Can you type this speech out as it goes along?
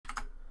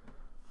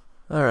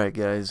Alright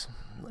guys,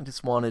 I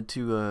just wanted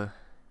to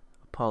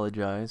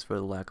apologize for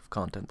the lack of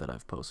content that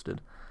I've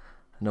posted.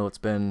 I know it's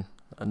been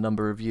a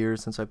number of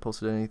years since I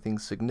posted anything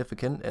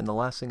significant, and the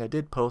last thing I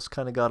did post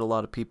kind of got a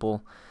lot of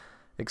people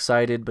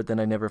excited, but then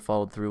I never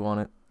followed through on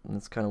it. And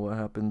that's kind of what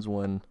happens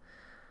when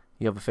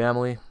you have a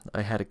family.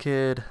 I had a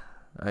kid,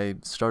 I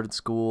started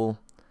school,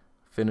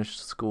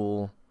 finished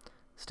school,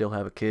 still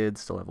have a kid,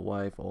 still have a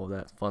wife, all of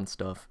that fun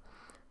stuff.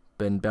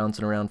 Been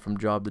bouncing around from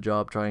job to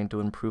job trying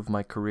to improve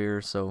my career,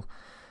 so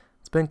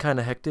it's been kind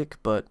of hectic,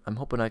 but I'm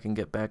hoping I can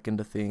get back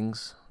into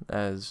things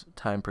as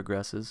time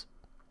progresses.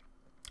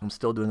 I'm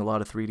still doing a lot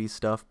of 3D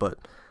stuff,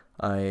 but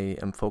I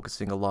am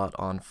focusing a lot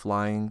on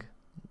flying.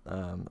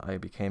 I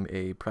became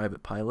a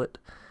private pilot,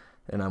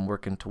 and I'm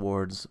working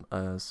towards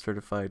a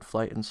certified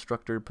flight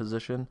instructor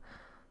position.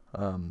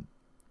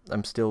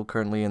 I'm still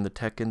currently in the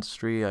tech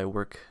industry. I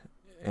work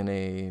in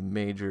a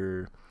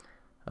major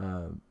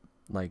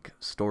like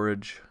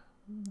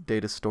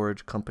data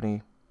storage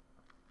company,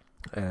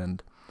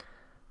 and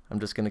I'm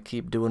just going to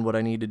keep doing what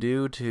I need to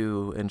do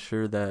to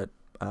ensure that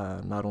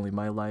not only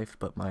my life,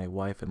 but my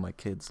wife and my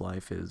kids'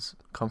 life is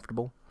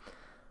comfortable.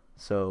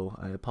 So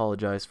I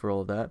apologize for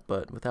all of that,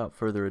 but without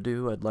further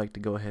ado, I'd like to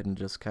go ahead and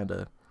just kind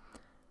of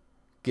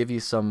give you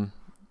some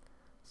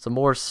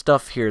more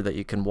stuff here that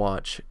you can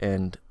watch,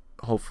 and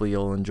hopefully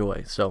you'll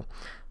enjoy. So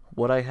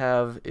what I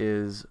have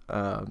is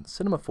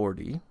Cinema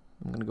 4D.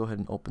 I'm going to go ahead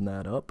and open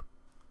that up.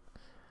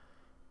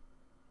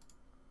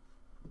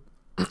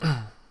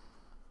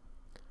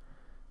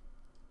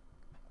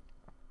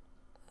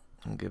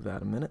 I'll give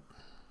that a minute.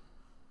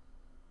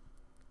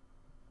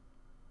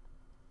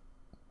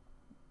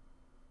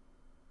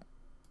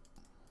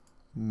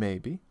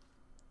 Maybe.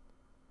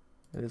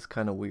 It is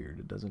kind of weird.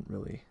 It doesn't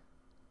really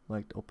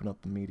like to open up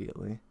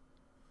immediately.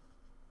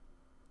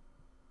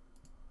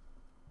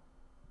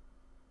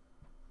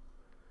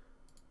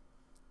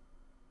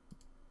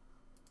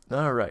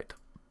 Alright.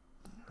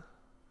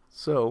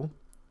 So,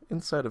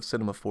 inside of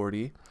Cinema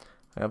 4D,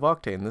 I have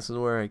Octane. This is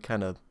where I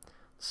kind of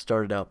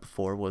started out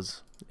before,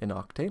 was in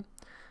Octane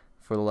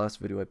for the last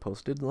video I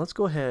posted. Let's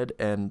go ahead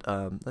and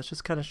let's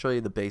just kind of show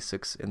you the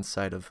basics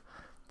inside of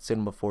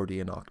Cinema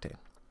 4D and Octane.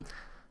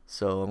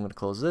 So I'm going to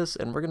close this,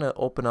 and we're going to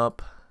open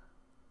up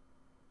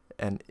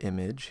an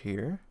image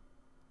here.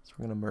 So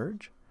we're going to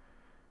merge,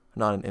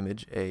 not an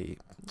image, a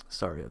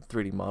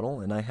 3D model,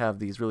 and I have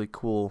these really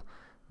cool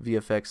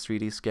VFX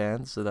 3D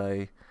scans that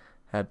I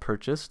had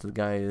purchased. The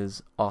guy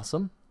is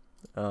awesome.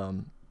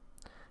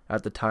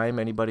 At the time,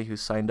 anybody who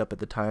signed up at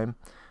the time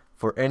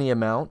for any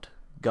amount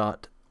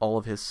got all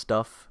of his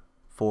stuff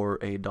for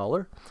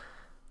 $1.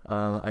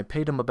 I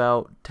paid him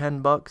about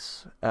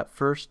 $10 at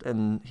first,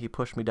 and he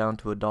pushed me down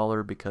to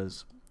 $1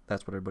 because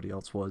that's what everybody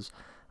else was.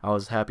 I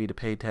was happy to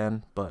pay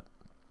 10, but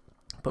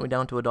put me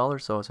down to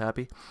 $1, so I was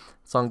happy.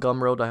 It's on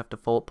Gumroad. I have to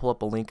pull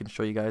up a link and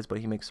show you guys, but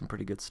he makes some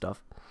pretty good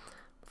stuff.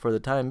 For the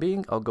time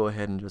being, I'll go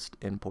ahead and just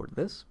import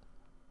this,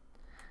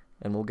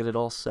 and we'll get it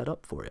all set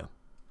up for you.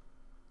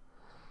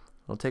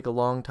 It'll take a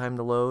long time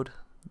to load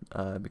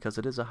because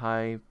it is a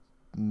high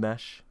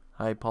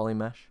poly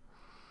mesh.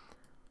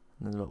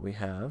 This is what we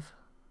have.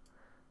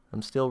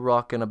 I'm still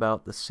rocking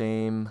about the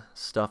same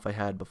stuff I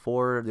had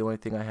before. The only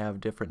thing I have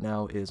different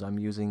now is I'm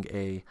using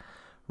a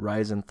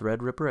Ryzen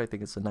Threadripper. I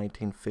think it's a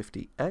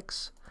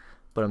 1950X,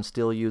 but I'm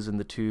still using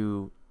the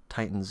two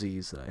Titan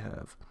Zs that I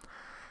have.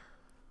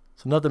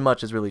 So nothing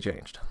much has really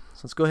changed.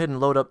 So let's go ahead and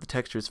load up the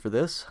textures for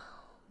this.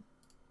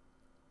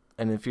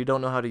 And if you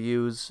don't know how to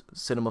use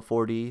Cinema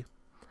 4D,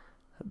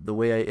 the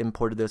way I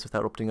imported this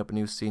without opening up a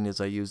new scene is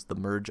I used the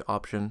merge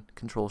option,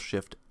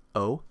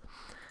 Control-Shift-O.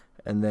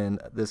 And then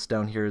this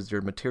down here is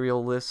your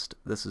material list.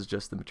 This is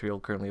just the material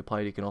currently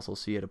applied. You can also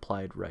see it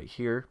applied right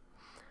here.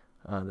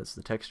 That's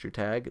the texture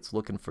tag. It's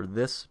looking for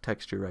this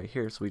texture right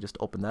here. So we just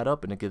open that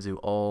up, and it gives you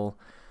all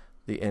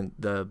the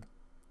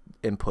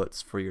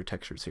inputs for your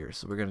textures here.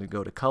 So we're going to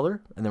go to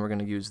color, and then we're going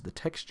to use the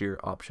texture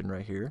option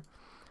right here.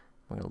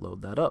 I'm going to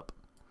load that up.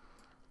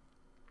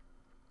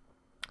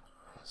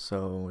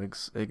 So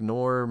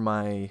ignore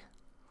my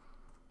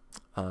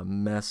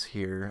mess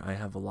here. I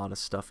have a lot of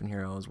stuff in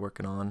here I was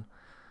working on.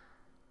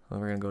 So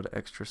we're going to go to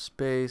extra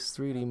space,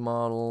 3D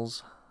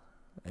models,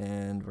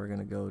 and we're going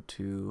to go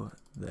to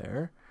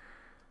there.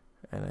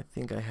 And I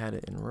think I had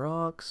it in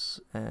rocks,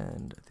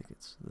 and I think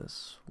it's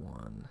this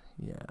one.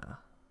 Yeah, I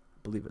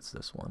believe it's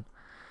this one.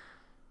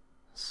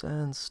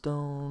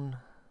 Sandstone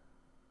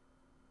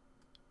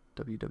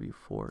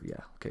WW4.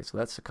 Yeah, okay, so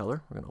that's the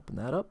color. We're going to open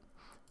that up.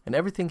 And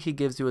everything he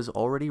gives you is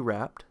already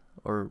wrapped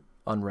or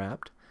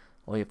unwrapped.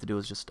 All you have to do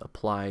is just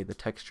apply the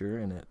texture,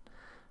 and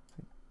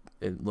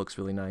it looks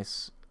really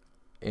nice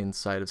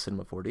inside of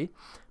Cinema 4D.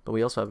 But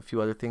we also have a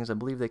few other things. I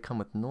believe they come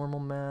with normal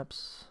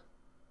maps.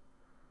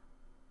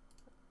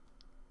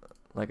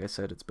 Like I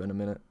said, it's been a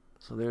minute.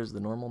 So there's the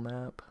normal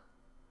map.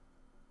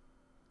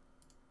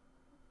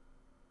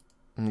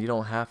 And you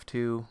don't have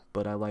to,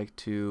 but I like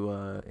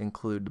to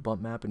include the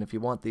bump map. And if you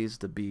want these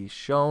to be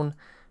shown,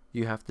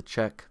 you have to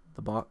check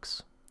the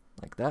box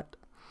like that.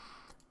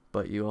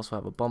 But you also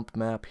have a bump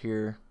map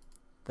here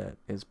that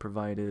is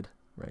provided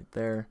right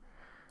there.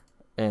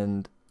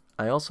 And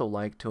I also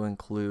like to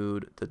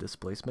include the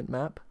displacement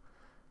map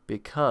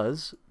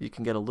because you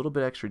can get a little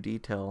bit extra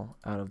detail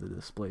out of the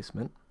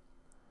displacement.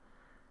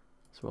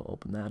 So we'll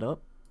open that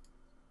up.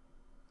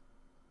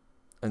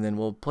 And then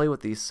we'll play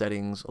with these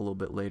settings a little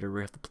bit later.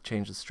 We have to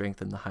change the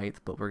strength and the height,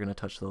 but we're going to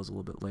touch those a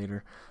little bit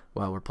later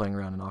while we're playing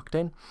around in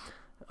Octane.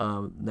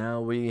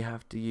 Now we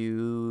have to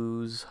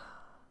use,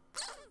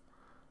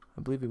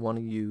 I believe we want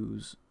to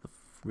use the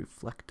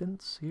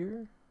reflectance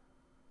here.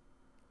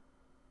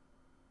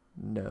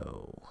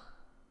 No.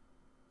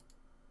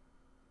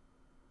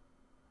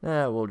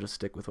 We'll just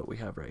stick with what we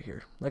have right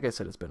here. Like I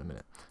said, it's been a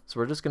minute.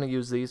 So we're just going to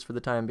use these for the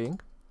time being.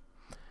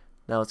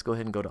 Now let's go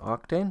ahead and go to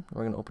Octane.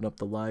 We're going to open up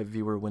the live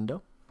viewer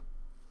window.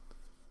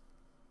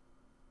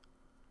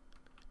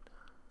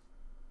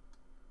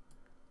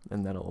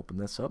 And that'll open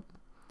this up.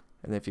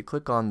 And if you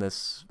click on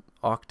this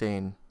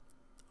Octane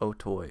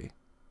Otoy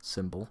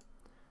symbol,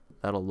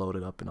 that'll load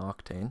it up in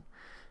Octane.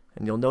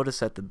 And you'll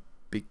notice at the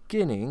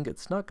beginning,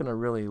 it's not going to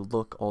really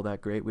look all that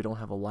great. We don't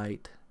have a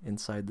light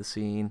inside the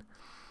scene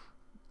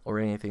or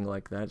anything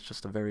like that. It's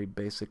just a very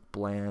basic,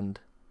 bland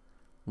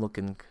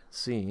looking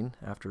scene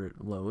after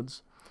it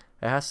loads.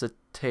 It has to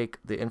take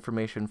the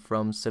information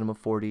from Cinema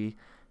 4D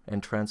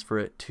and transfer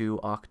it to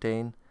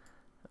Octane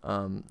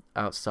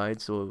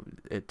outside, so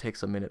it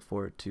takes a minute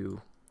for it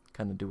to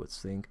kind of do its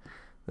thing.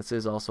 This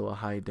is also a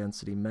high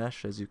density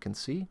mesh, as you can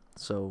see,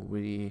 so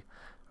we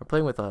are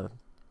playing with a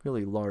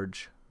really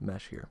large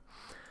mesh here.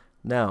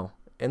 Now,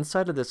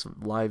 inside of this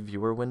live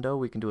viewer window,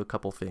 we can do a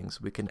couple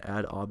things. We can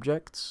add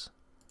objects,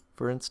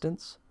 for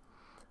instance.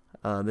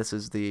 This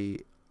is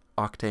the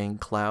Octane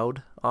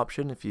cloud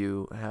option. If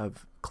you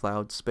have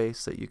cloud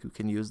space that you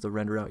can use to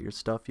render out your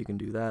stuff, you can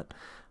do that.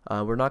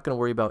 We're not going to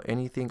worry about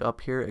anything up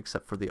here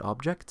except for the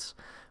objects.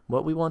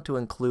 What we want to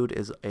include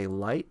is a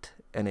light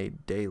and a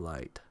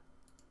daylight.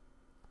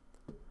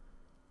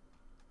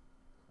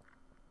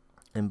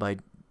 And by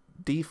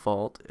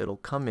default, it'll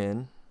come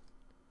in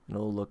and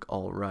it'll look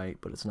all right,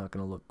 but it's not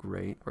going to look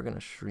great. We're going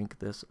to shrink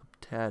this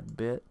a tad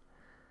bit.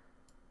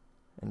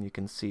 And you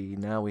can see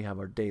now we have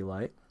our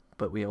daylight,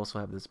 but we also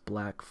have this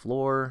black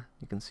floor.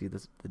 You can see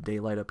the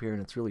daylight up here,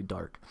 and it's really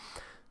dark.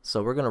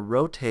 So we're going to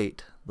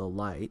rotate the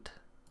light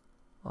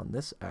on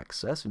this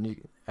axis, and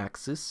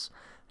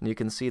you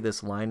can see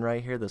this line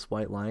right here, this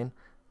white line.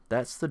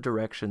 That's the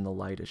direction the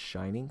light is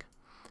shining,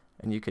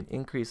 and you can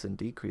increase and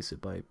decrease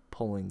it by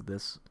pulling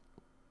this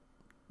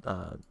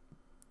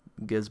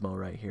gizmo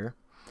right here,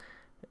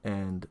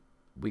 and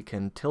we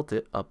can tilt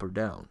it up or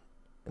down.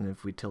 And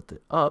if we tilt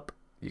it up,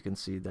 you can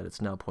see that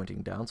it's now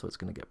pointing down, so it's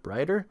going to get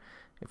brighter.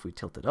 If we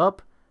tilt it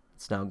up,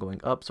 it's now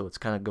going up, so it's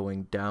kind of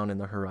going down in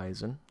the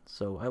horizon.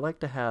 So I like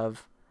to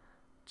have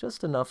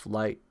just enough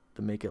light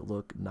to make it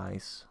look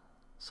nice,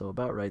 so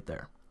about right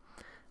there.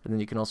 And then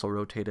you can also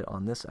rotate it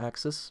on this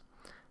axis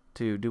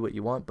to do what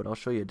you want, but I'll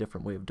show you a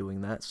different way of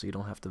doing that so you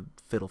don't have to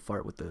fiddle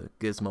fart with the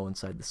gizmo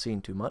inside the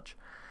scene too much.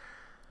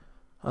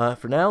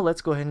 For now,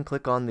 let's go ahead and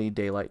click on the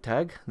daylight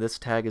tag. This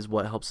tag is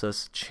what helps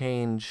us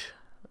change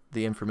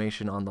the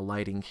information on the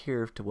lighting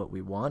here to what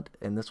we want,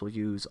 and this will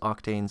use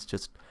Octane's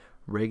just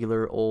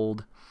regular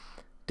old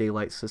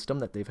daylight system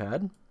that they've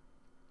had.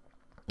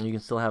 And you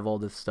can still have all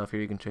this stuff here.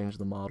 You can change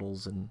the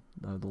models and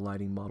the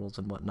lighting models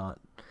and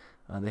whatnot.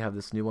 They have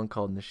this new one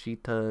called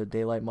Nishita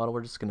daylight model.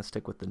 We're just going to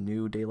stick with the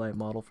new daylight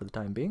model for the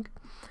time being.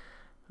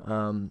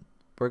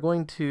 We're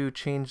going to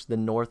change the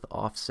north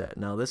offset.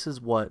 Now this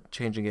is what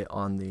changing it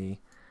on the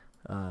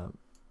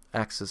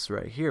axis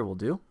right here will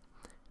do.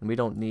 And we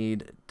don't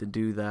need to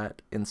do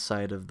that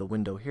inside of the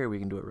window here. We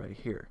can do it right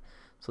here.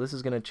 So this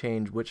is going to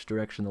change which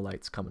direction the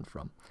light's coming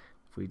from.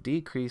 If we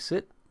decrease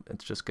it,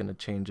 it's just going to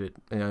change it.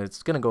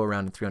 It's going to go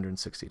around in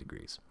 360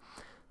 degrees.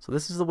 So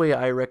this is the way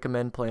I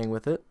recommend playing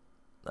with it.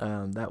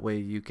 That way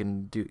you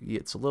can do,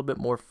 it's a little bit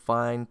more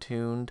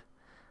fine-tuned,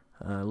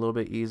 a little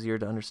bit easier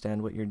to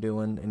understand what you're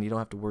doing, and you don't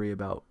have to worry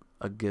about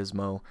a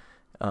gizmo.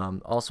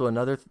 Also,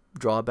 another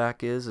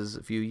drawback is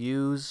if you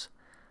use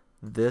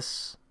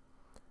this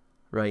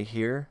right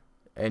here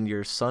and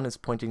your sun is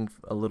pointing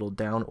a little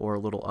down or a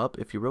little up,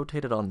 if you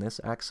rotate it on this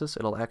axis,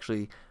 it'll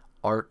actually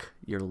arc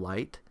your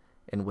light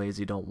in ways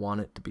you don't want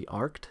it to be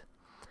arced.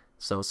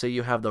 So say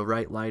you have the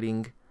right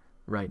lighting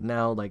right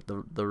now, like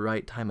the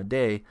right time of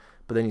day,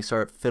 but then you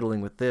start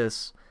fiddling with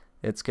this,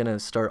 it's going to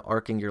start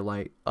arcing your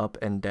light up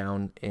and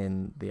down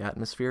in the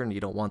atmosphere, and you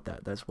don't want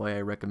that. That's why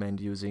I recommend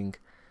using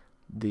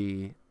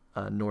the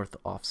north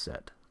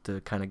offset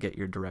to kind of get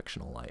your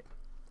directional light.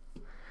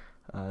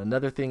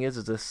 Another thing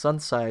is the sun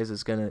size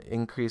is going to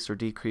increase or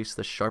decrease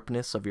the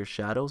sharpness of your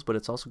shadows, but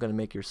it's also going to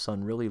make your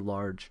sun really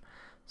large.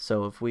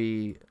 So if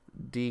we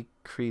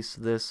decrease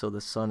this so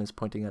the sun is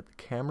pointing at the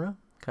camera,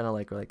 kind of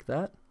like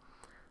that,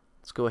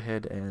 let's go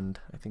ahead and,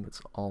 I think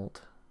it's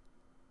Alt,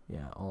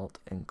 yeah, Alt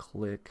and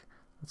click.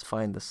 Let's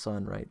find the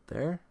sun right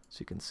there, so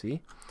you can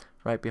see,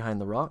 right behind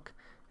the rock.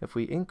 If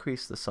we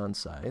increase the sun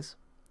size,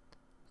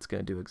 it's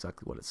going to do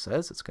exactly what it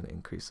says. It's going to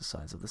increase the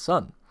size of the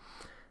sun.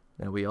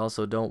 Now we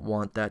also don't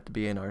want that to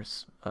be in our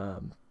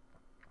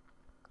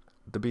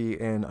to be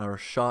in our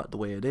shot the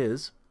way it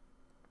is.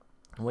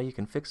 The way you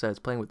can fix that is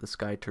playing with the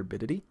sky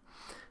turbidity.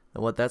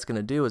 And what that's going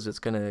to do is it's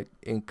going to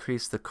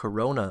increase the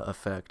corona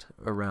effect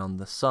around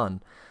the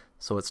sun,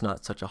 so it's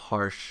not such a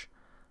harsh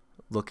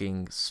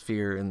looking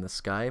sphere in the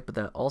sky, but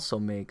that also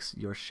makes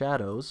your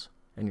shadows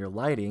and your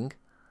lighting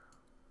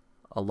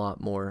a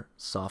lot more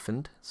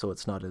softened, so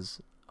it's not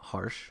as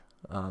harsh.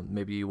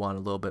 Maybe you want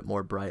a little bit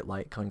more bright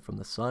light coming from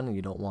the sun and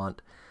you don't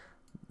want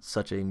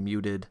such a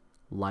muted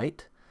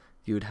light.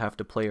 You would have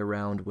to play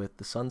around with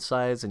the sun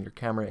size and your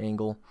camera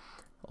angle,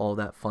 all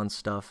that fun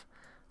stuff.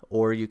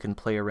 Or you can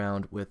play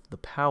around with the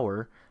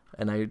power,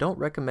 and I don't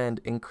recommend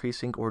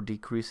increasing or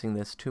decreasing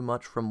this too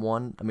much from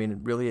one. I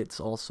mean, really it's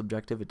all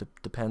subjective. It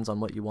depends on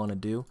what you want to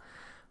do.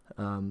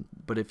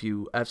 But if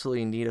you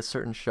absolutely need a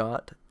certain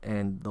shot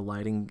and the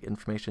lighting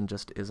information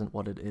just isn't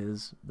what it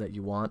is that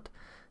you want,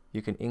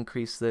 you can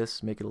increase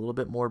this, make it a little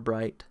bit more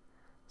bright,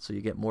 so you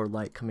get more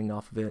light coming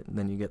off of it, and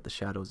then you get the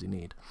shadows you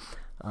need.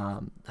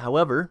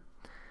 However,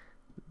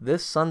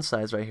 this sun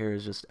size right here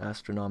is just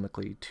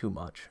astronomically too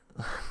much.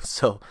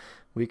 So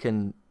we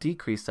can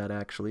decrease that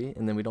actually,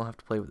 and then we don't have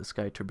to play with the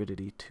sky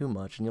turbidity too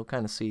much, and you'll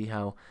kind of see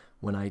how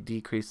when I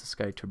decrease the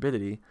sky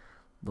turbidity,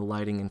 the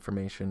lighting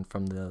information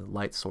from the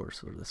light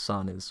source or the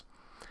sun is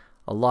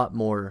a lot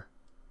more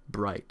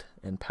bright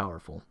and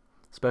powerful,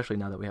 especially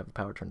now that we have the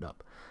power turned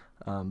up.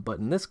 But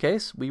in this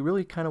case, we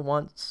really kind of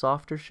want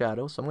softer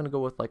shadows, so I'm going to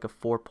go with like a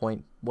 4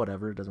 point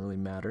whatever, it doesn't really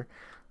matter.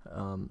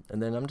 And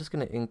then I'm just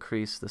going to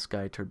increase the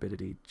sky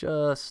turbidity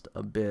just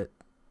a bit,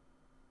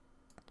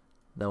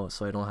 though,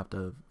 so I don't have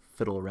to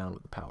fiddle around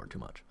with the power too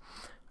much.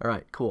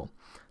 Alright, cool.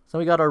 So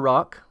we got our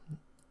rock,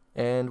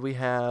 and we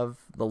have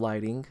the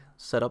lighting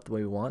set up the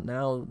way we want.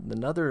 Now,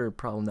 another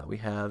problem that we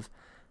have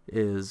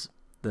is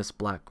this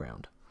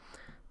background.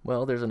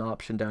 Well, there's an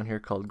option down here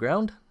called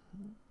ground,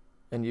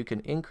 and you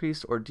can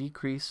increase or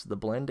decrease the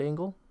blend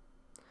angle,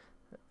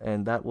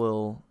 and that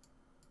will,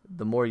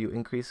 the more you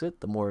increase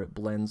it, the more it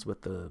blends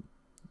with the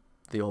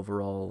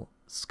overall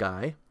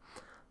sky.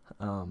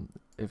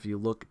 If you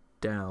look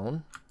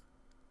down,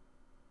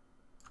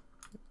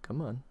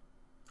 come on,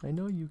 I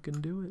know you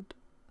can do it.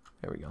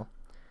 There we go.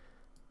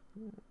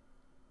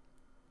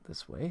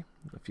 This way,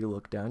 if you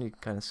look down, you can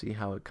kind of see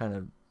how it kind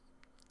of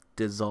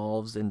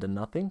dissolves into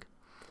nothing.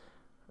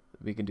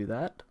 We can do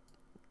that,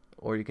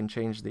 or you can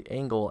change the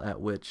angle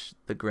at which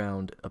the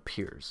ground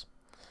appears.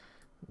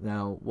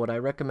 Now, what I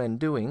recommend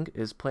doing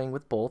is playing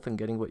with both and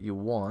getting what you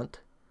want.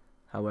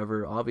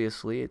 However,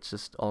 obviously, it's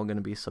just all going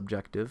to be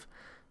subjective.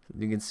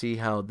 You can see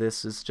how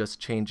this is just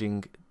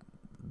changing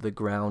the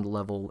ground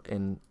level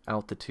in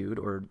altitude,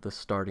 or the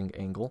starting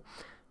angle.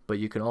 But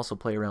you can also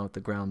play around with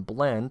the ground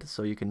blend,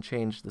 so you can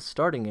change the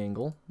starting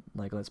angle,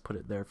 like let's put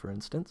it there for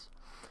instance,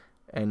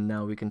 and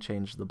now we can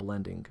change the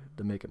blending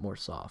to make it more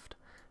soft.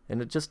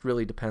 And it just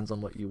really depends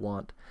on what you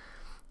want.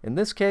 In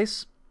this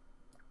case,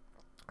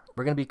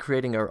 we're going to be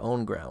creating our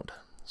own ground.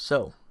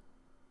 So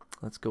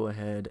let's go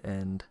ahead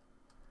and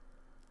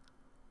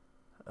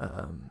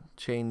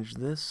change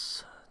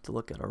this to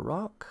look at our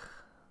rock.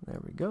 There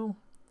we go.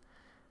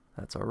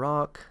 That's our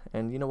rock.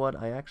 And you know what?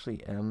 I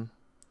actually am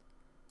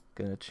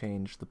going to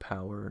change the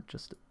power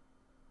just a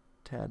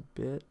tad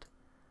bit.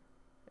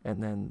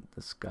 And then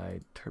the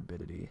sky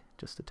turbidity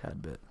just a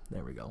tad bit.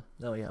 There we go.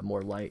 Now we have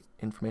more light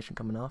information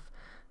coming off.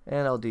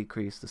 And I'll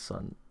decrease the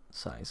sun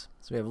size.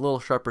 So we have a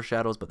little sharper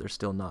shadows, but they're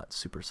still not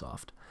super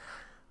soft.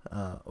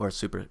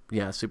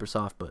 Super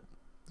soft, but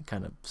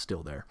kind of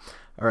still there.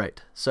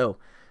 Alright, so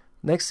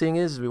next thing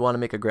is we want to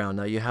make a ground.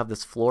 Now you have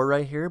this floor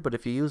right here, but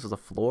if you use the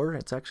floor,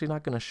 it's actually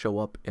not going to show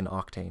up in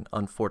Octane,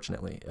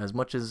 unfortunately. As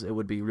much as it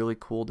would be really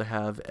cool to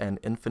have an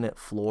infinite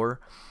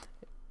floor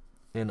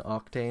in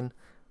Octane,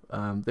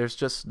 there's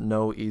just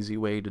no easy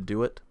way to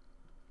do it,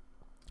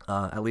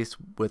 at least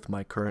with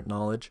my current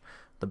knowledge.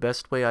 The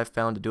best way I've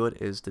found to do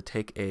it is to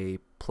take a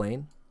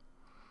plane,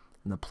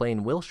 and the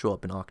plane will show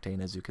up in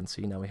Octane, as you can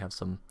see. Now we have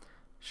some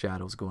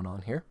shadows going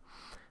on here.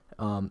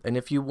 And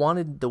if you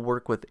wanted to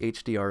work with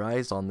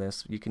HDRIs on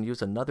this, you can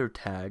use another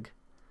tag,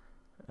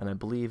 and I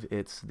believe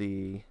it's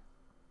the,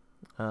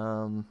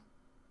 I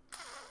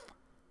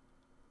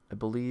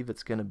believe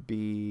it's going to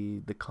be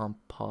the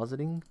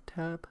compositing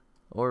tab,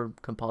 or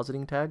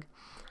compositing tag,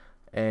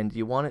 and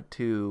you want it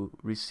to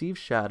receive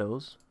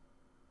shadows,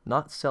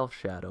 not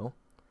self-shadow,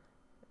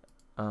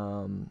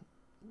 and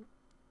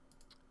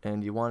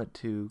you want it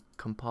to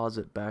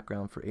composite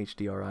background for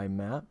HDRI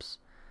maps.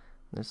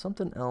 There's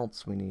something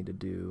else we need to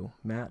do.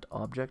 Matte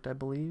object, I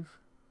believe.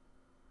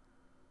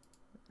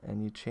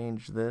 And you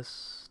change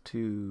this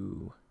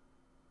to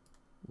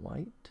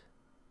white.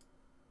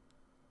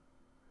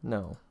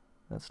 No,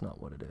 that's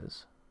not what it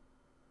is.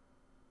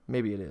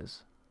 Maybe it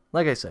is.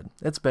 Like I said,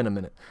 it's been a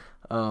minute.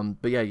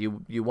 But yeah,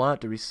 you want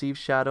it to receive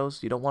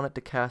shadows. You don't want it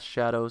to cast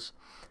shadows.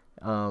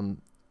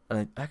 And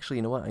actually,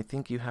 you know what? I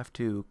think you have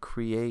to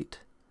create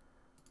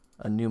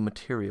a new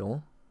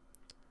material.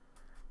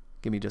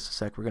 Give me just a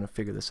sec. We're going to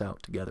figure this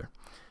out together.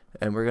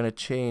 And we're going to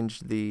change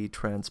the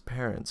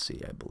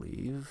transparency, I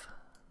believe,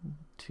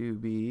 to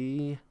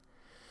be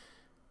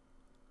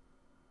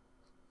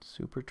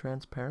Super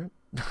transparent?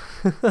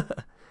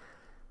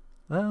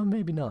 Well,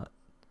 maybe not.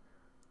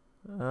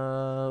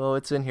 Oh,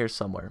 it's in here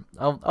somewhere.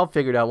 I'll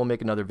figure it out. We'll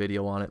make another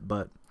video on it,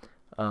 but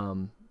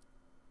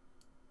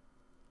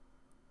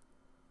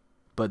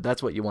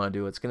that's what you want to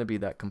do. It's going to be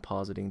that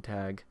compositing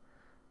tag,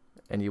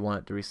 and you want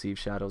it to receive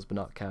shadows but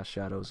not cast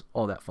shadows,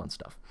 all that fun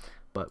stuff.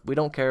 But we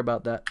don't care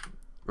about that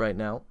right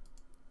now.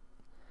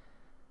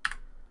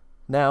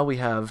 Now we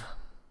have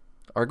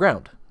our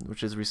ground,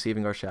 which is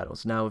receiving our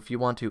shadows. Now if you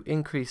want to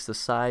increase the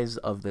size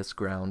of this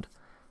ground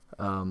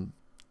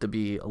to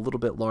be a little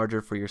bit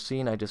larger for your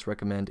scene, I just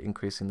recommend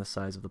increasing the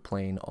size of the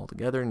plane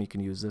altogether, and you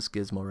can use this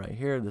gizmo right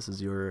here. This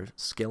is your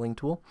scaling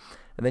tool,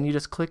 and then you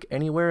just click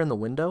anywhere in the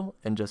window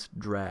and just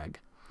drag,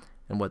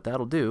 and what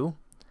that'll do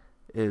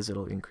is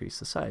it'll increase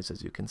the size,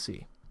 as you can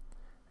see.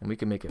 And we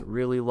can make it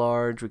really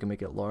large, we can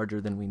make it larger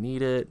than we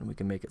need it, and we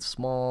can make it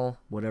small,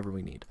 whatever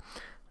we need.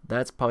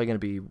 That's probably going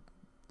to be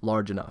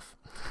large enough.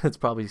 It's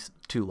probably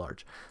too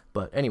large,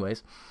 but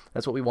anyways,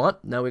 that's what we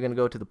want. Now we're going to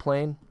go to the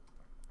plane,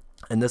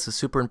 and this is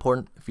super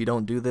important. If you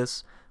don't do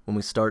this when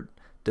we start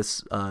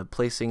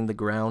placing the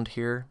ground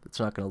here, it's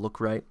not going to look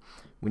right.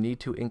 We need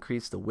to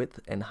increase the width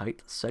and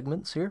height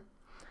segments here.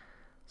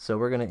 So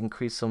we're going to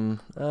increase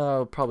them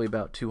probably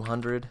about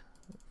 200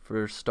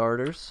 for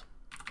starters.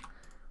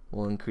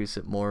 We'll increase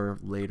it more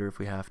later if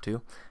we have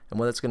to. And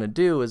what it's going to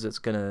do is it's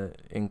going to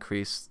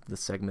increase the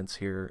segments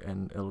here,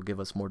 and it'll give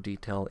us more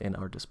detail in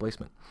our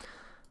displacement.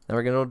 Now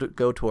we're going to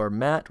go to our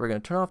matte. We're going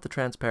to turn off the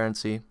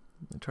transparency,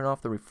 and turn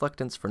off the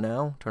reflectance for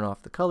now, turn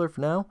off the color for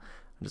now,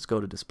 and just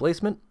go to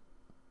displacement.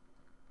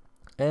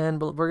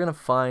 And we're going to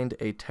find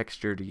a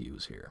texture to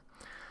use here.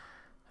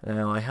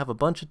 Now I have a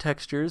bunch of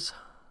textures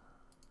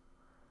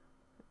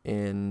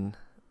in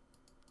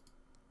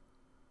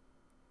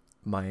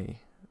my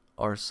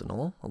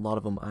arsenal. A lot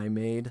of them I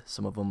made,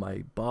 some of them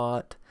I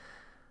bought.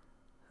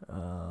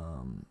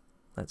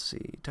 Let's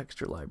see,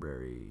 texture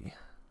library.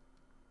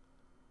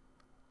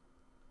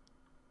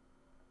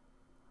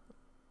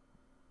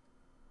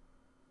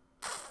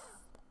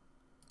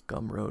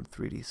 Gumroad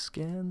 3D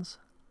scans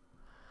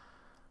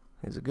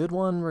is a good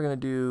one. We're going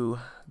to do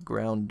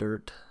ground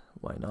dirt,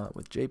 why not,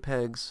 with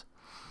JPEGs.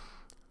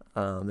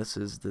 This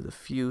is the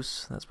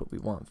diffuse, that's what we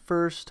want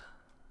first.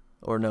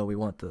 Or no, we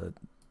want the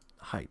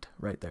height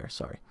right there,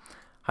 sorry.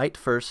 Height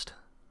first,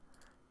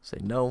 say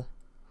no.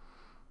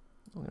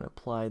 I'm going to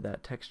apply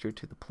that texture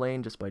to the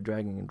plane just by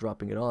dragging and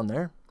dropping it on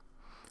there.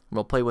 And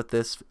we'll play with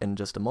this in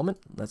just a moment.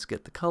 Let's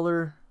get the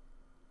color.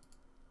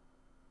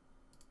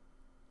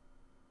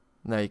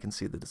 Now you can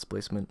see the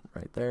displacement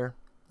right there.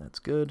 That's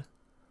good.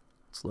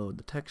 Let's load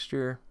the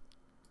texture.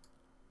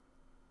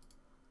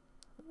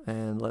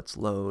 And let's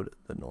load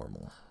the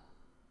normal.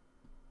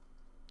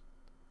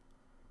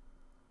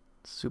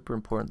 It's super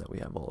important that we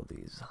have all of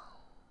these.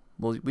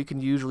 Well, we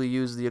can usually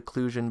use the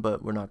occlusion,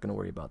 but we're not going to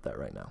worry about that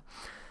right now.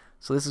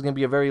 So this is going to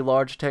be a very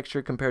large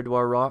texture compared to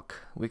our rock.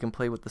 We can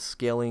play with the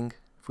scaling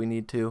if we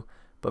need to,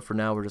 but for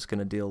now we're just going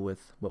to deal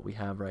with what we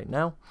have right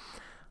now.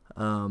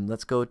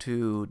 Let's go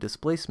to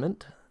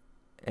displacement,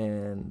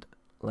 and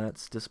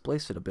let's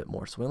displace it a bit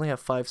more. So we only have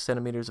 5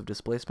 centimeters of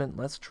displacement.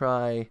 Let's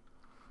try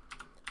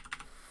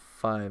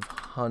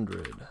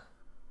 500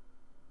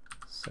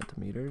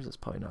 centimeters. It's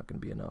probably not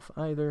going to be enough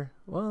either.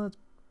 Well, that's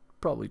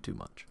probably too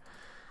much.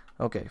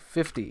 Okay,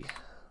 50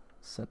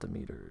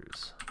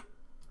 centimeters.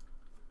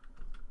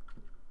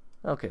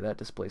 Okay, that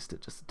displaced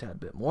it just a tad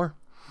bit more.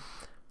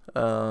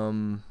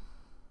 We're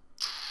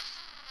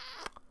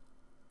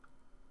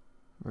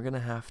going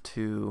to have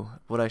to...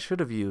 What I should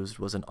have used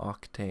was an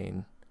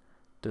Octane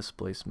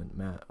displacement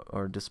mat,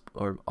 or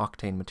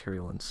Octane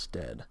material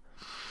instead.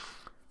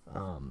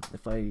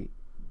 If I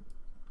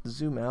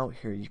zoom out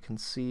here, you can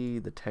see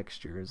the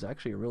texture is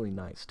actually a really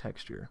nice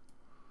texture.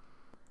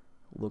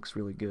 Looks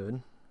really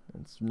good.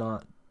 It's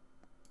not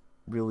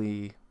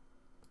really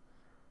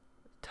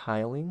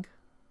tiling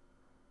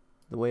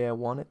the way I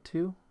want it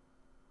to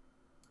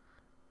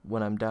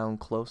when I'm down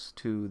close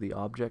to the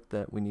object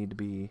that we need to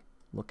be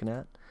looking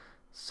at.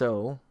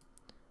 So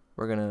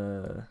we're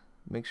gonna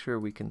make sure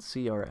we can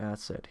see our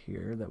asset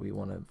here that we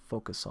want to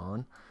focus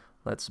on.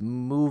 Let's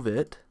move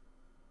it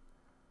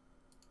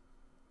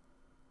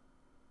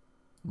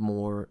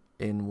more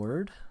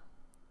inward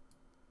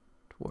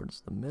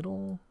towards the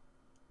middle.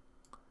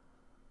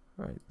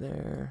 Right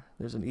there.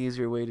 There's an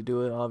easier way to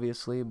do it,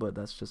 obviously, but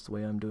that's just the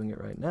way I'm doing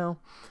it right now.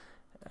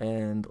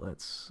 And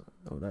let's...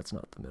 Oh, that's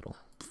not the middle.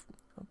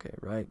 Okay,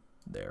 right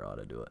there ought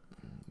to do it.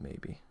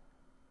 Maybe.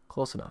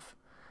 Close enough.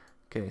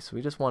 Okay, so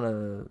we just want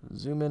to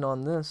zoom in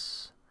on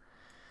this.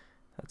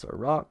 That's our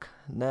rock.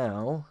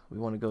 Now, we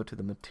want to go to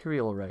the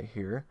material right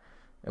here,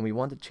 and we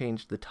want to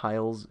change the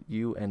tiles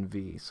U and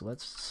V. So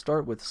let's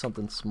start with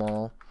something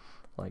small,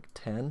 like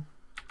 10.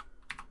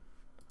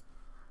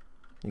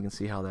 You can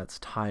see how that's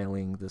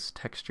tiling this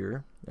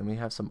texture, and we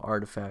have some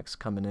artifacts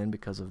coming in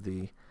because of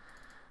the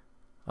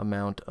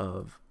amount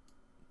of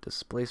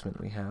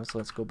displacement we have. So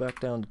let's go back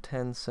down to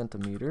 10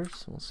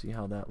 centimeters. We'll see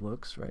how that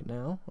looks right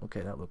now.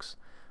 Okay, that looks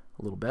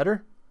a little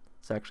better.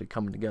 It's actually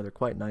coming together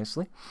quite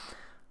nicely.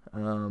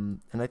 And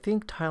I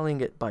think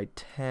tiling it by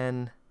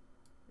 10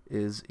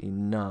 is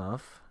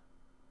enough.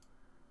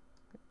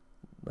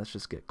 Let's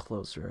just get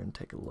closer and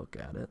take a look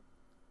at it.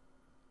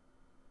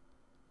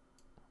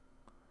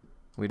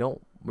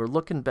 We're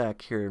looking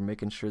back here,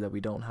 making sure that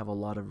we don't have a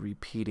lot of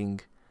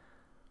repeating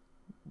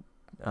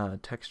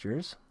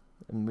textures.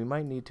 And we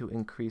might need to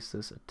increase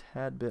this a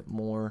tad bit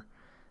more,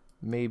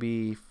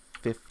 maybe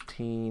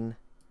 15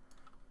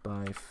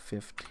 by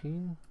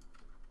 15.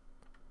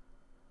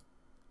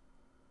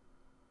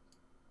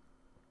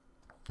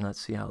 Let's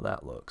see how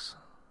that looks.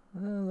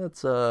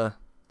 That's a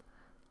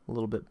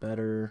little bit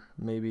better.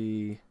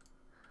 Maybe,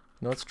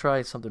 let's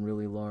try something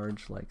really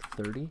large, like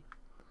 30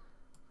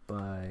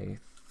 by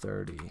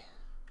 30.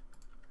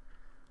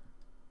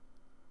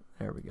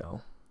 There we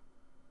go.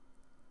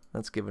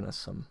 That's giving us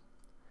some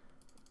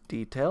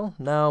detail.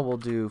 Now we'll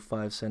do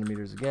 5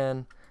 centimeters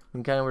again.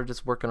 And kind of we're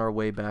just working our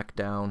way back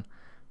down,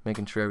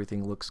 making sure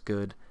everything looks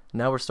good.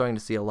 Now we're starting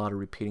to see a lot of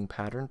repeating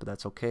pattern, but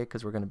that's okay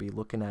because we're going to be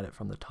looking at it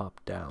from the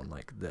top down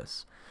like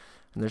this.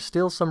 And there's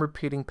still some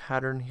repeating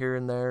pattern here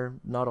and there,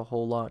 not a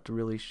whole lot to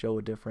really show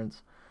a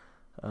difference.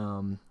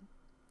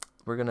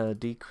 We're going to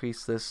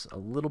decrease this a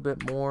little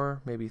bit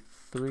more, maybe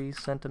 3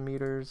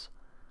 centimeters.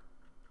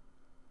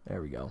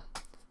 There we go.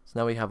 So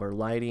now we have our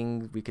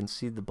lighting, we can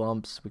see the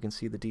bumps, we can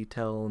see the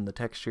detail and the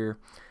texture.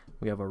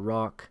 We have our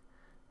rock.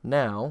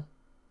 Now,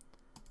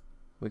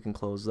 we can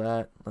close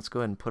that. Let's go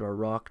ahead and put our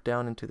rock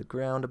down into the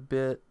ground a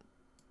bit.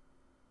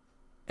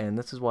 And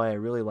this is why I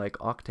really like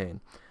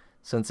Octane,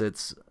 since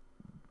it's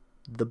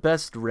the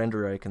best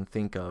renderer I can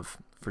think of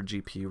for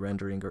GPU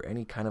rendering or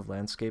any kind of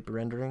landscape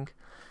rendering.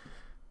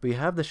 We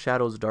have the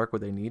shadows dark where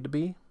they need to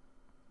be,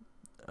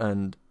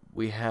 and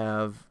we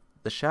have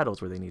the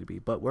shadows where they need to be,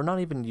 but we're not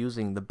even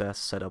using the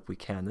best setup we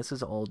can. This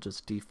is all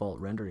just default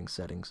rendering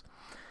settings.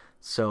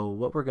 So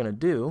what we're going to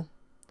do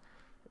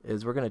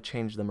is we're going to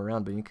change them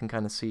around, but you can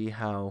kind of see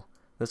how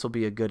this will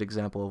be a good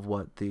example of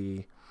what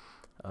the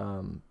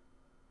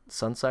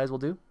sun size will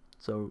do.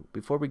 So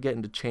before we get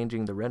into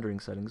changing the rendering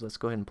settings, let's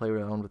go ahead and play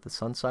around with the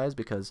sun size,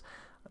 because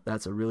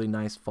that's a really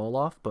nice fall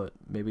off, but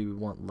maybe we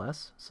want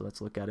less, so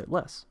let's look at it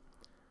less.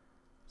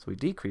 So we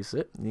decrease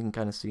it, and you can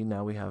kind of see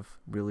now we have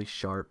really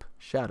sharp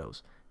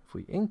shadows. If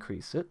we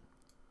increase it,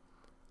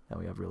 now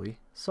we have really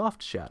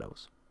soft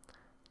shadows.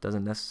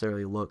 Doesn't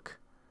necessarily look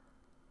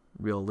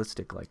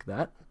realistic like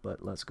that,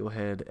 but let's go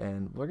ahead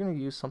and we're going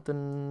to use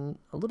something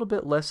a little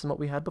bit less than what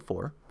we had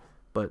before,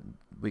 but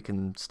we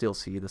can still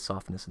see the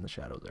softness in the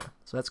shadow there.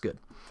 So that's good.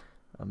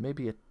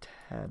 Maybe a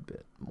tad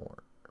bit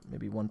more,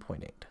 maybe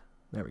 1.8.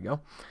 There we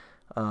go.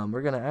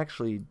 We're going to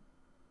actually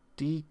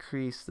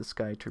decrease the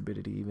sky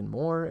turbidity even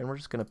more, and we're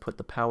just going to put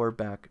the power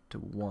back to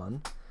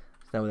 1.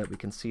 Now that we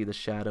can see the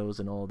shadows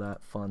and all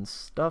that fun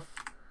stuff.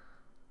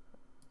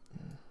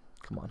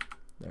 Come on,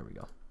 there we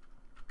go.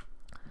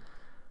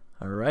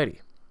 Alrighty.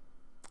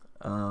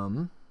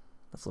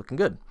 That's looking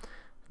good.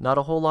 Not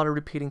a whole lot of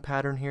repeating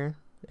pattern here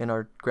in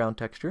our ground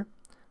texture.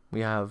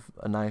 We have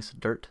a nice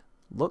dirt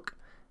look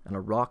and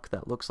a rock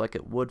that looks like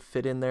it would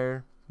fit in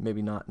there.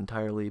 Maybe not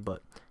entirely,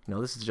 but you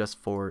know, this is just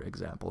for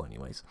example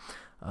anyways.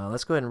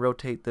 Let's go ahead and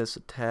rotate this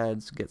a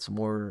tad to get some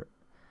more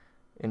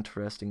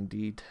interesting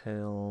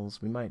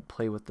details. We might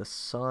play with the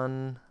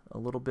sun a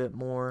little bit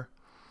more.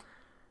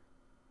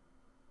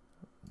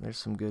 There's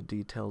some good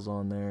details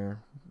on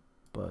there,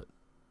 but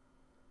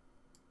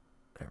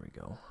there we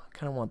go. I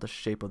kind of want the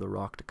shape of the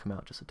rock to come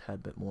out just a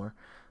tad bit more.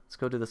 Let's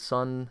go to the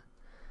sun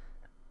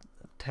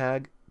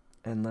tag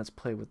and let's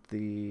play with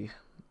the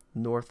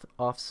north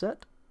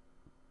offset.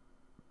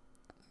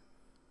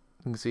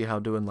 You can see how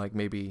doing like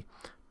maybe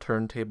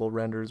turntable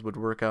renders would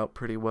work out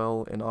pretty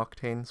well in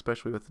Octane,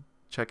 especially with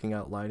checking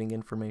out lighting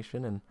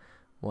information and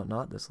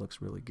whatnot. This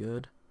looks really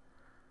good.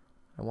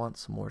 I want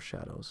some more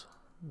shadows.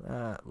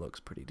 That looks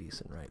pretty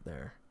decent right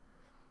there.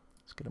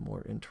 Let's get a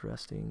more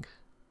interesting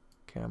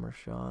camera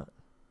shot.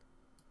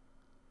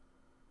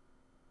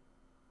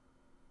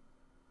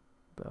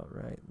 About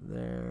right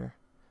there.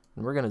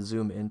 And we're going to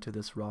zoom into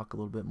this rock a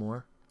little bit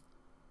more.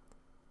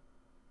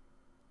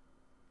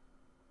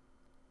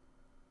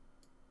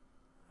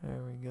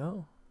 There we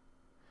go.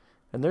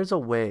 And there's a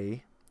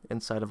way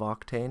inside of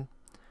Octane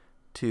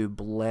to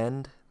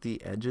blend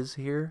the edges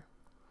here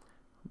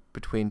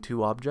between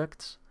two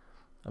objects.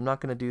 I'm not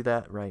going to do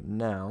that right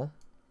now,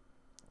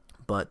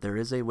 but there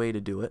is a way to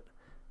do it,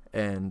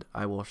 and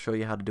I will show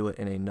you how to do it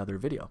in another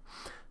video.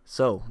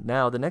 So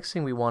now the next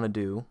thing we want to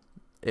do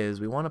is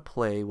we want to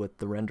play with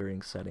the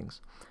rendering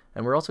settings,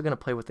 and we're also going to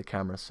play with the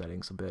camera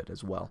settings a bit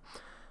as well.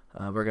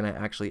 We're going to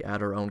actually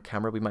add our own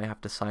camera. We might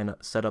have to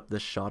set up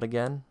this shot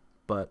again,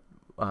 but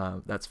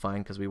that's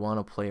fine because we want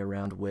to play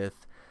around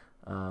with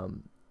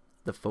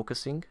the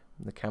focusing,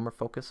 the camera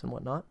focus and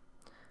whatnot.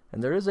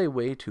 And there is a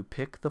way to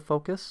pick the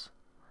focus,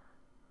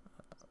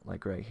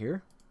 like right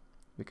here.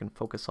 We can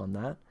focus on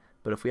that.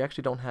 But if we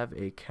actually don't have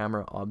a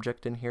camera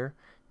object in here,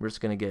 we're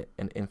just going to get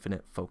an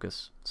infinite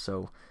focus.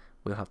 So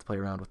we'll have to play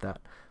around with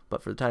that.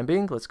 But for the time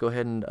being, let's go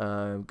ahead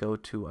and go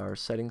to our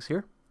settings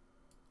here.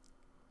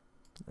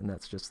 And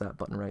that's just that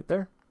button right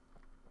there.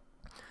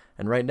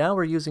 And right now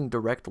we're using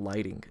direct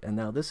lighting, and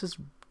now this is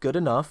good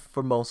enough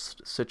for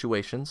most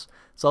situations.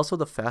 It's also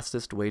the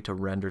fastest way to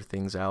render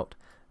things out,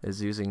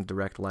 is using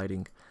direct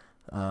lighting,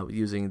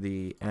 using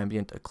the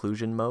ambient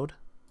occlusion mode.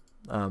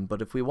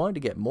 But if we wanted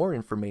to get more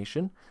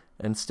information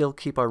and still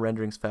keep our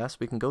renderings fast,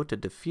 we can go to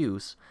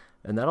diffuse,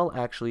 and that'll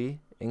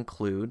actually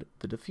include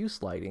the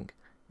diffuse lighting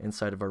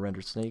inside of our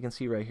render. So now you can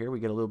see right here we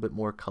get a little bit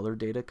more color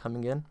data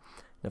coming in.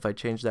 And if I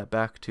change that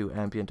back to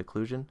ambient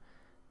occlusion,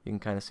 you can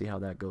kind of see how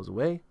that goes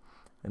away.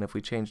 And if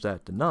we change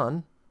that to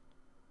none,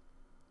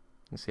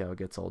 you see how it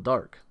gets all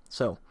dark.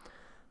 So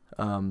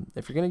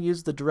if you're going to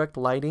use the direct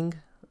lighting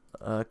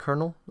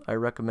kernel, I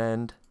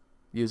recommend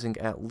using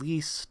at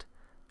least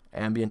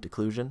ambient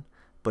occlusion,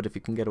 but if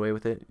you can get away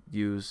with it,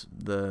 use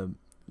the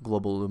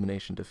global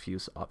illumination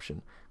diffuse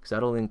option, because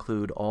that'll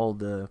include all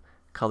the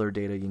color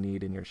data you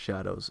need in your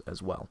shadows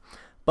as well.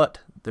 But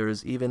there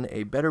is even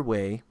a better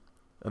way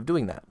of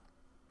doing that.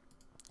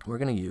 We're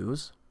going to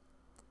use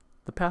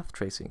the path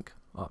tracing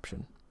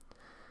option.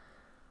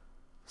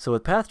 So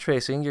with path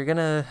tracing, you're going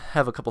to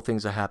have a couple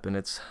things that happen.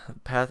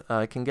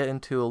 I can get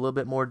into a little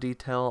bit more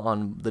detail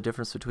on the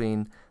difference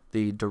between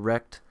the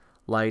direct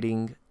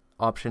lighting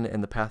option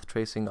and the path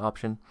tracing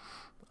option.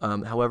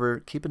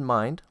 However, keep in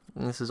mind,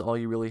 and this is all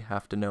you really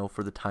have to know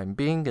for the time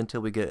being until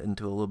we get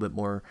into a little bit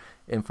more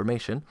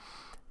information,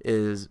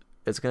 is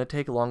it's going to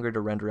take longer to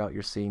render out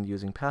your scene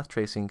using path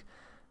tracing.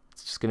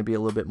 It's just going to be a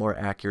little bit more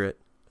accurate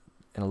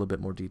and a little bit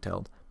more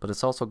detailed, but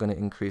it's also going to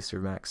increase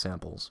your max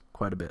samples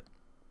quite a bit.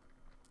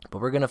 But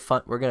I'm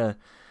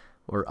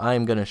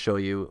going to show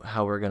you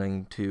how we're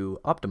going to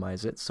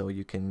optimize it so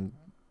you can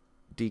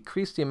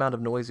decrease the amount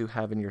of noise you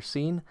have in your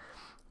scene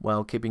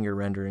while keeping your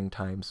rendering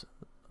times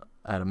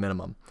at a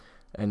minimum.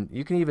 And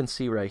you can even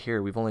see right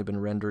here, we've only been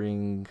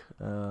rendering,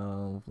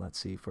 let's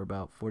see, for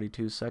about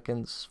 42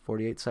 seconds,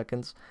 48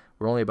 seconds.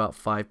 We're only about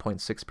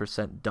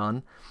 5.6%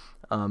 done,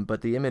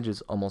 but the image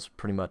is almost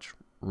pretty much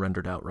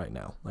rendered out right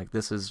now. Like,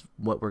 this is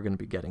what we're going to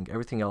be getting.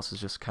 Everything else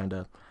is just kind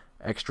of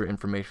extra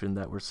information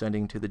that we're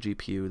sending to the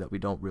GPU that we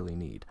don't really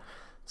need.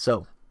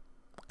 So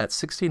at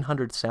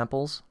 1600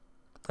 samples,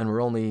 and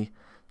we're only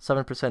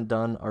 7%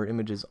 done, our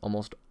image is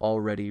almost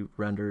already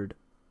rendered.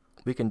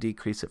 We can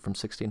decrease it from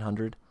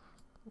 1600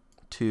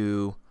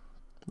 to,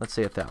 let's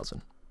say,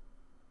 1000.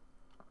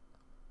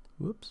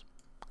 Whoops,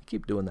 I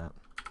keep doing that.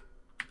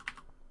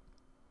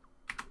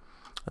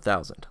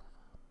 1000.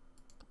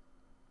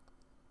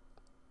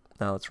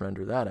 Now let's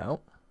render that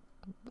out,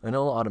 and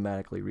it'll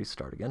automatically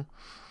restart again.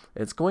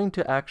 It's going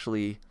to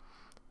actually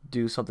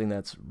do something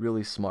that's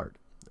really smart.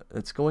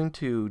 It's going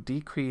to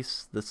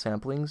decrease the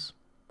samplings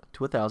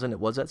to 1000. It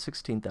was at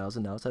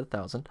 16,000, now it's at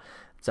 1000.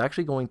 It's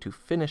actually going to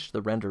finish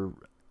the render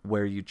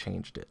where you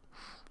changed it,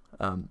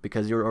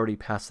 because you're already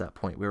past that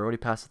point. We're already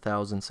past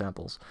 1000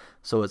 samples.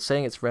 So it's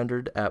saying it's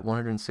rendered at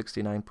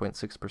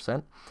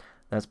 169.6%.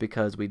 That's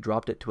because we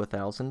dropped it to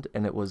 1000,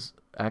 and it was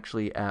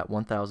actually at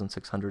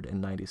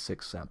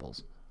 1696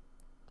 samples.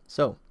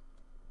 So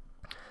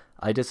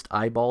I just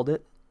eyeballed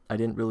it. I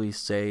didn't really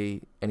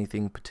say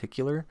anything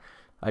particular.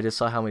 I just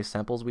saw how many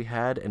samples we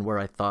had and where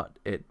I thought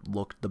it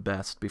looked the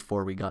best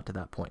before we got to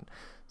that point.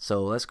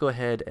 So let's go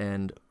ahead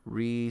and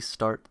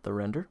restart the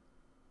render.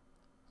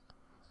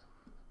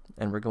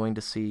 And we're going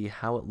to see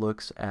how it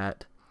looks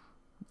at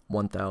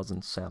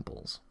 1000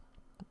 samples.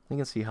 You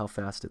can see how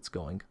fast it's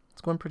going.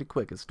 It's going pretty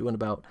quick. It's doing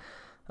about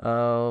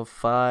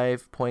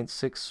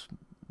 5.6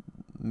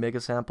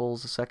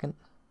 megasamples a second.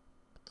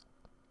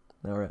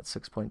 Now we're at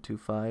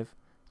 6.25.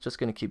 It's just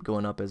going to keep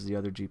going up as the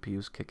other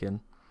GPUs kick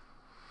in.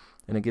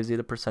 And it gives you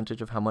the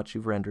percentage of how much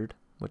you've rendered,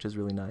 which is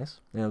really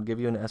nice. And it'll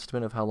give you an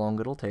estimate of how long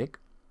it'll take.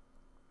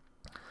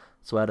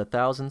 So at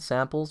 1000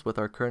 samples with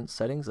our current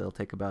settings, it'll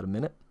take about a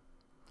minute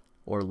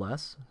or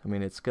less. I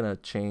mean, it's going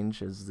to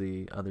change as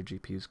the other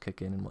GPUs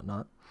kick in and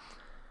whatnot.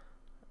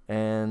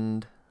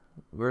 And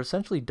we're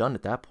essentially done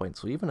at that point.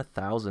 So even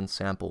 1000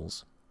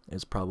 samples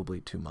is probably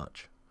too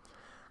much.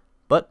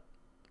 But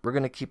we're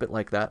going to keep it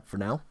like that for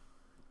now.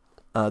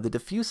 The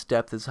diffuse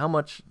depth is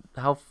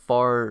how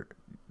far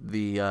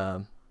the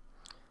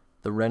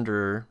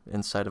renderer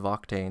inside of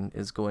Octane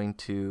is going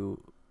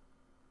to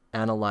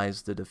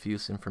analyze the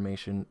diffuse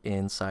information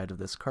inside of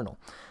this kernel.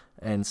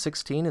 And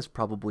 16 is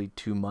probably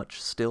too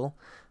much still,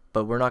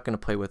 but we're not going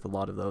to play with a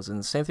lot of those. And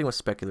the same thing with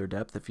specular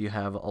depth. If you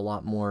have a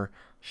lot more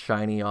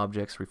shiny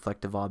objects,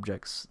 reflective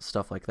objects,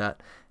 stuff like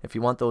that, if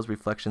you want those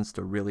reflections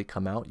to really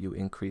come out, you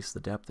increase the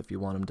depth. If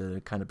you want them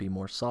to kind of be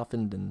more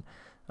softened and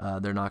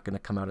they're not going to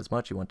come out as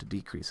much, you want to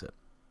decrease it.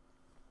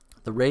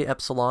 The ray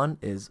epsilon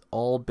is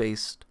all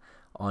based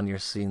on your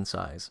scene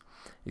size.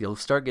 You'll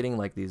start getting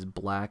like these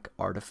black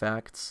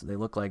artifacts. They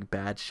look like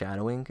bad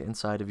shadowing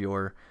inside of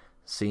your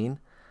scene.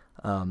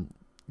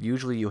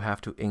 Usually you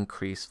have to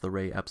increase the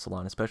ray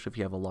epsilon, especially if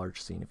you have a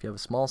large scene. If you have a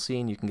small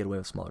scene, you can get away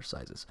with smaller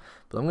sizes.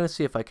 But I'm going to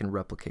see if I can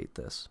replicate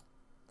this.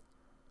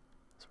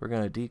 So we're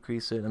going to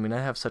decrease it. I mean,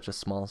 I have such a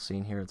small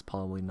scene here, it's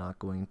probably not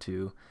going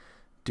to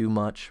do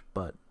much,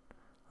 but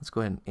let's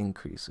go ahead and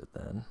increase it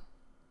then.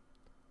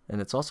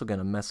 And it's also going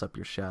to mess up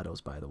your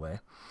shadows, by the way.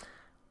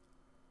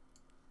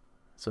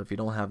 So if you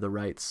don't have the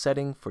right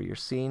setting for your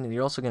scene, and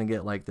you're also going to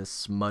get like this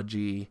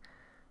smudgy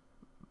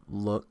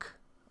look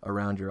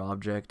around your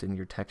object and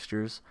your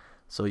textures.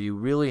 So you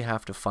really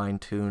have to fine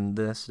tune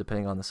this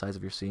depending on the size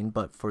of your scene.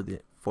 But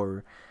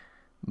for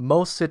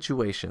most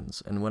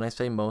situations, and when I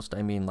say most,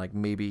 I mean like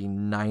maybe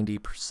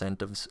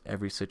 90% of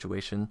every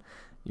situation,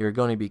 you're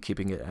going to be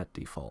keeping it at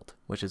default,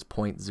 which is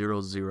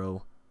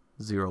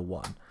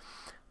 0.0001.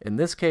 In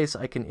this case,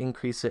 I can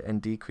increase it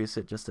and decrease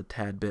it just a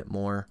tad bit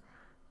more,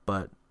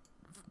 but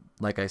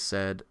like I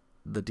said,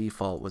 the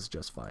default was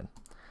just fine.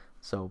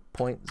 So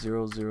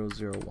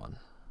 0.0001.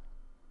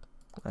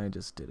 I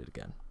just did it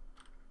again.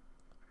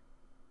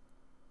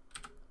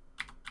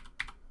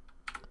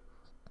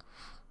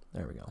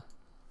 There we go.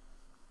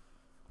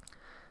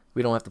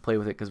 We don't have to play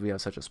with it because we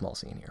have such a small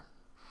scene here.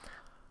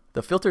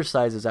 The filter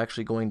size is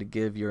actually going to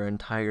give your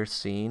entire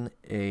scene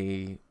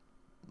a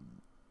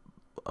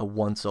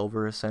once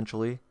over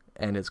essentially,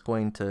 and it's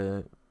going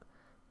to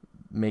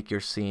make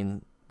your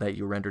scene that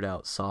you rendered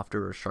out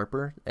softer or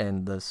sharper,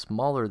 and the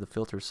smaller the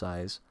filter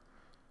size,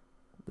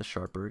 the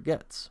sharper it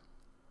gets.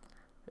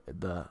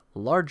 The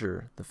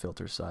larger the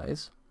filter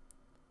size,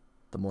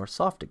 the more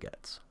soft it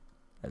gets,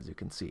 as you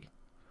can see.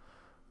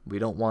 We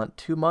don't want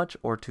too much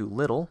or too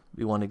little.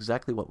 We want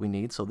exactly what we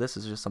need, so this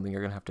is just something you're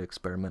going to have to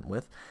experiment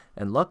with.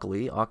 And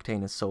luckily,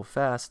 Octane is so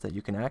fast that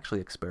you can actually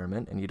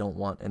experiment, and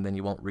then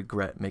you won't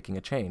regret making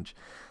a change.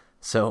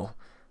 So,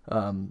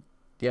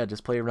 yeah,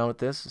 just play around with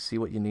this, see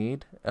what you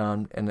need.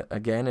 And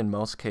again, in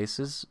most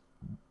cases,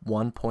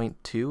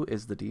 1.2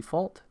 is the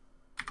default.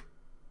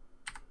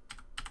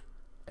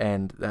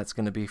 And that's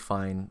going to be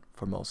fine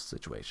for most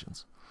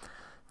situations.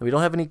 And we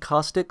don't have any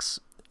caustics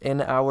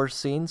in our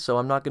scene, so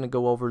I'm not going to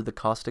go over the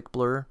caustic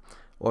blur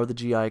or the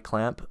GI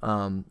clamp.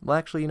 Well,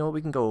 actually, you know what?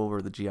 We can go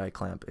over the GI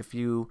clamp. If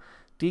you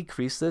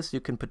decrease this, you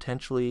can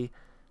potentially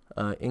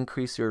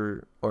increase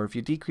your, or if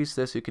you decrease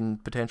this, you can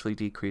potentially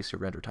decrease your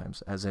render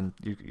times, as in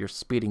you're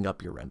speeding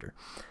up your render.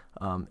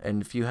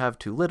 And if you have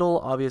too little,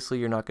 obviously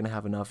you're not going to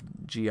have enough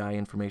GI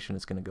information.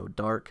 It's going to go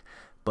dark.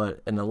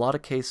 But in a lot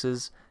of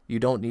cases, you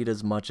don't need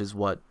as much as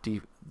what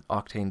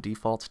Octane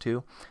defaults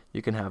to.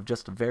 You can have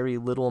just a very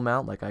little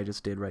amount, like I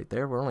just did right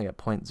there. We're only at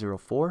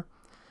 0.04,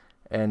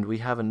 and we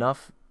have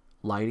enough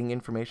lighting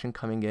information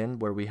coming in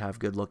where we have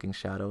good looking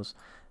shadows.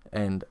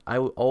 And I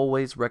would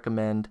always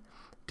recommend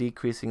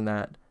decreasing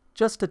that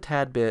just a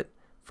tad bit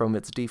from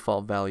its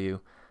default value,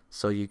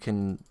 so you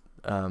can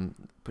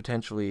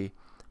potentially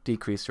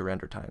decrease your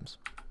render times.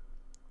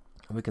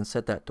 And we can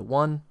set that to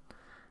 1,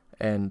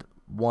 and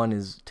 1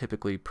 is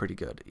typically pretty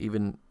good.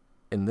 Even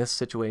in this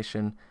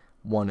situation,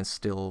 1 is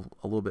still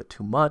a little bit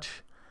too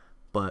much,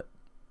 but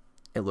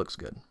it looks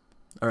good.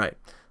 Alright,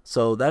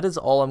 so that is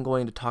all I'm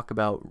going to talk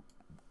about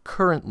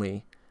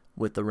currently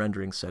with the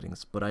rendering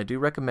settings, but I do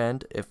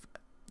recommend, if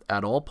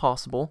at all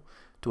possible,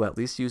 to at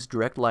least use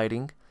direct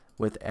lighting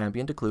with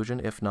ambient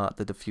occlusion, if not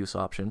the diffuse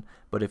option.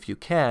 But if you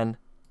can,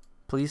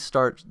 please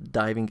start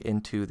diving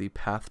into the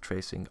path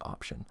tracing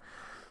option.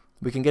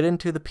 We can get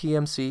into the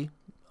PMC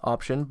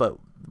option, but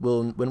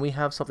when we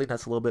have something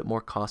that's a little bit more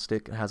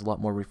caustic and has a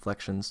lot more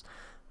reflections,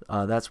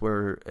 that's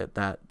where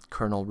that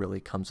kernel really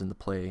comes into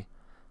play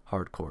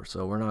hardcore.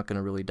 So we're not going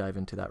to really dive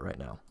into that right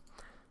now.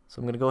 So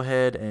I'm going to go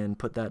ahead and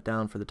put that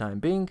down for the time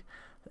being,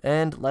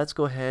 and let's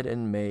go ahead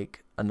and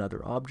make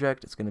another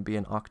object. It's going to be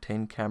an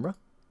Octane camera,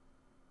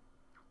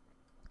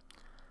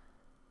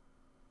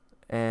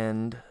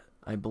 and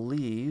I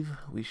believe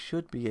we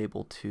should be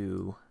able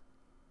to.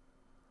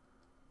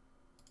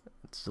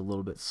 It's a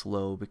little bit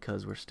slow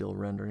because we're still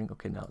rendering.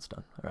 Okay, now it's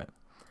done. All right.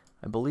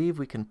 I believe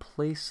we can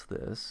place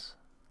this.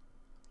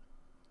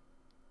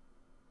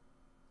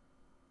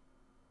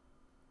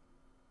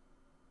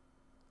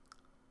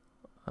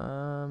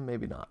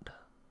 Maybe not.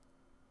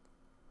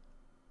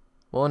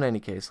 Well, in any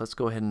case, let's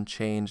go ahead and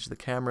change the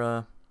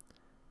camera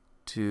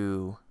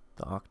to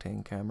the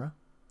Octane camera.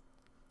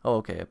 Oh,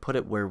 okay, I put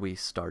it where we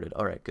started.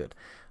 All right, good.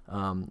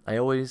 I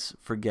always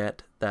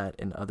forget that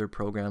in other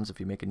programs, if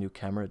you make a new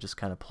camera, it just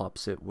kind of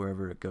plops it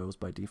wherever it goes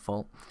by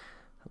default.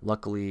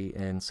 Luckily,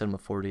 in Cinema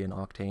 4D and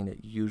Octane, it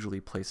usually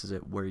places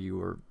it where you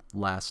were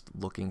last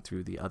looking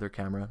through the other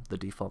camera, the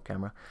default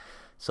camera.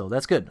 So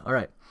that's good. All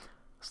right.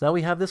 So now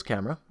we have this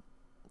camera.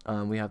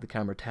 We have the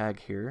camera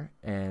tag here,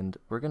 and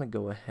we're going to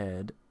go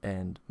ahead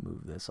and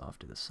move this off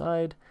to the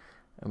side,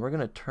 and we're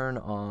going to turn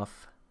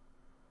off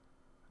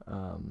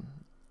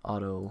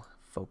auto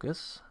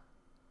focus,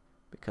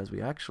 because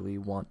we actually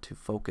want to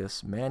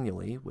focus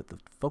manually with the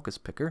focus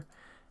picker,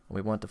 and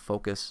we want to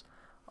focus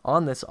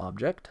on this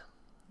object,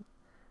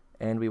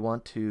 and we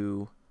want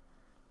to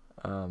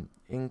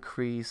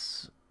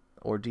increase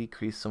or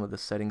decrease some of the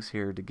settings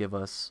here to give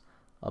us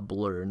a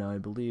blur. Now I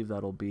believe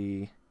that'll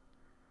be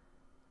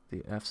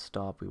the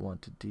f-stop we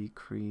want to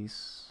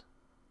decrease.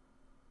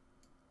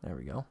 There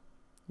we go.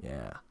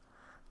 Yeah.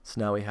 So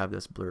now we have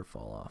this blur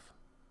fall off.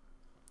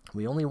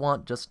 We only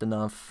want just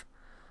enough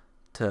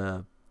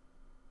to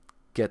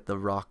get the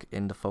rock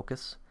into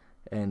focus,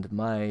 and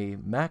my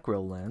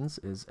macro lens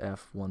is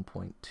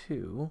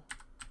f1.2,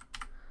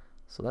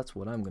 so that's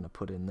what I'm going to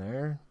put in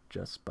there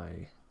just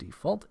by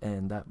default,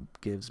 and that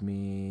gives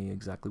me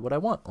exactly what I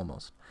want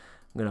almost.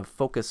 I'm going to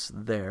focus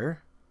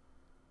there.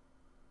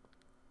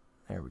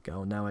 There we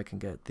go. Now I can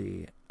get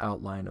the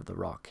outline of the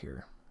rock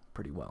here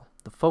pretty well.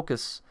 The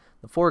focus,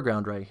 the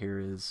foreground right here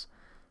is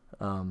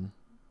a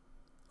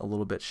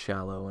little bit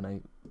shallow, and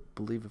I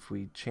believe if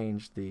we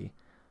change the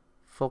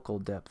focal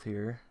depth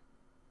here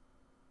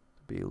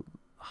to be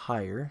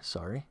higher,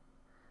 sorry,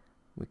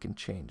 we can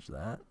change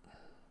that.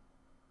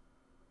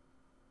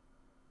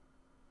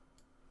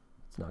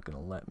 It's not going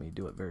to let me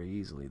do it very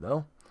easily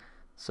though.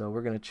 So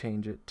we're going to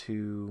change it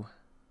to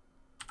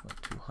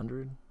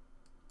 200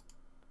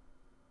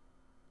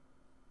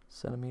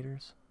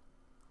 centimeters.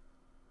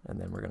 And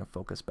then we're going to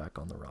focus back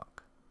on the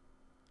rock.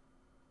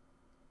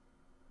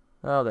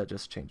 Oh, that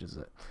just changes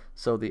it.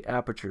 So the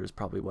aperture is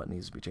probably what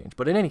needs to be changed.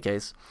 But in any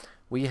case,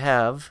 we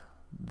have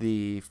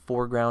the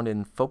foreground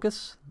in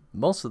focus,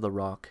 most of the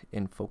rock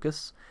in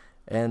focus,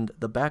 and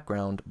the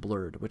background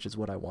blurred, which is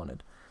what I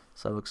wanted.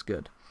 So that looks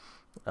good.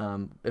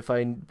 If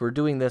I were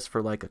doing this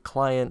for like a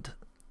client,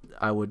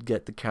 I would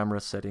get the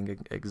camera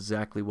setting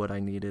exactly what I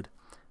needed,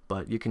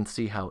 but you can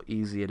see how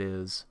easy it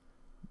is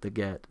to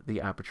get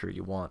the aperture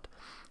you want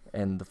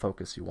and the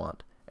focus you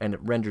want, and it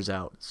renders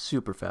out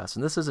super fast.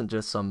 And this isn't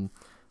just some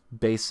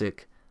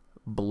basic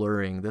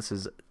blurring, this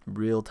is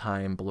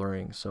real-time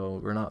blurring,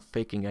 so we're not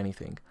faking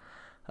anything.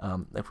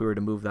 If we were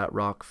to move that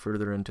rock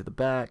further into the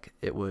back,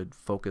 it would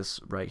focus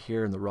right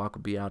here and the rock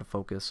would be out of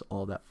focus,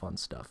 all that fun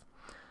stuff.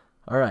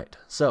 Alright,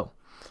 so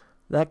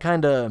that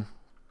kind of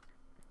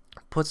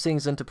puts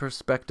things into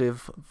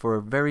perspective for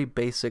a very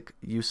basic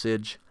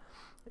usage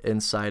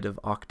inside of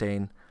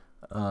Octane.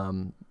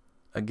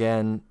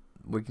 Again,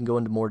 we can go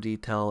into more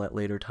detail at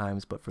later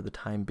times, but for the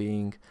time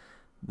being,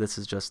 this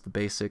is just the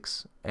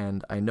basics.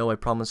 And I know I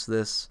promised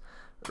this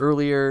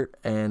earlier,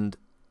 and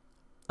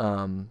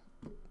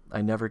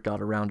I never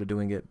got around to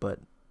doing it, but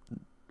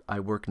I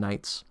work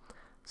nights,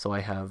 so I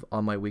have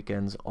on my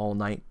weekends all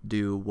night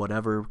do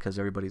whatever, because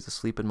everybody's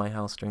asleep in my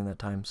house during that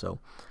time, so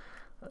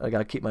I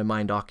gotta keep my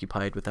mind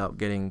occupied without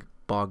getting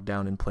bogged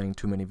down in playing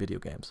too many video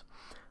games.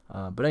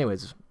 But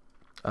anyways,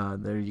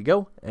 there you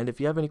go, and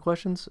if you have any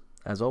questions,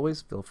 as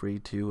always, feel free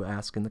to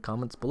ask in the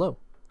comments below.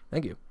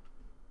 Thank you.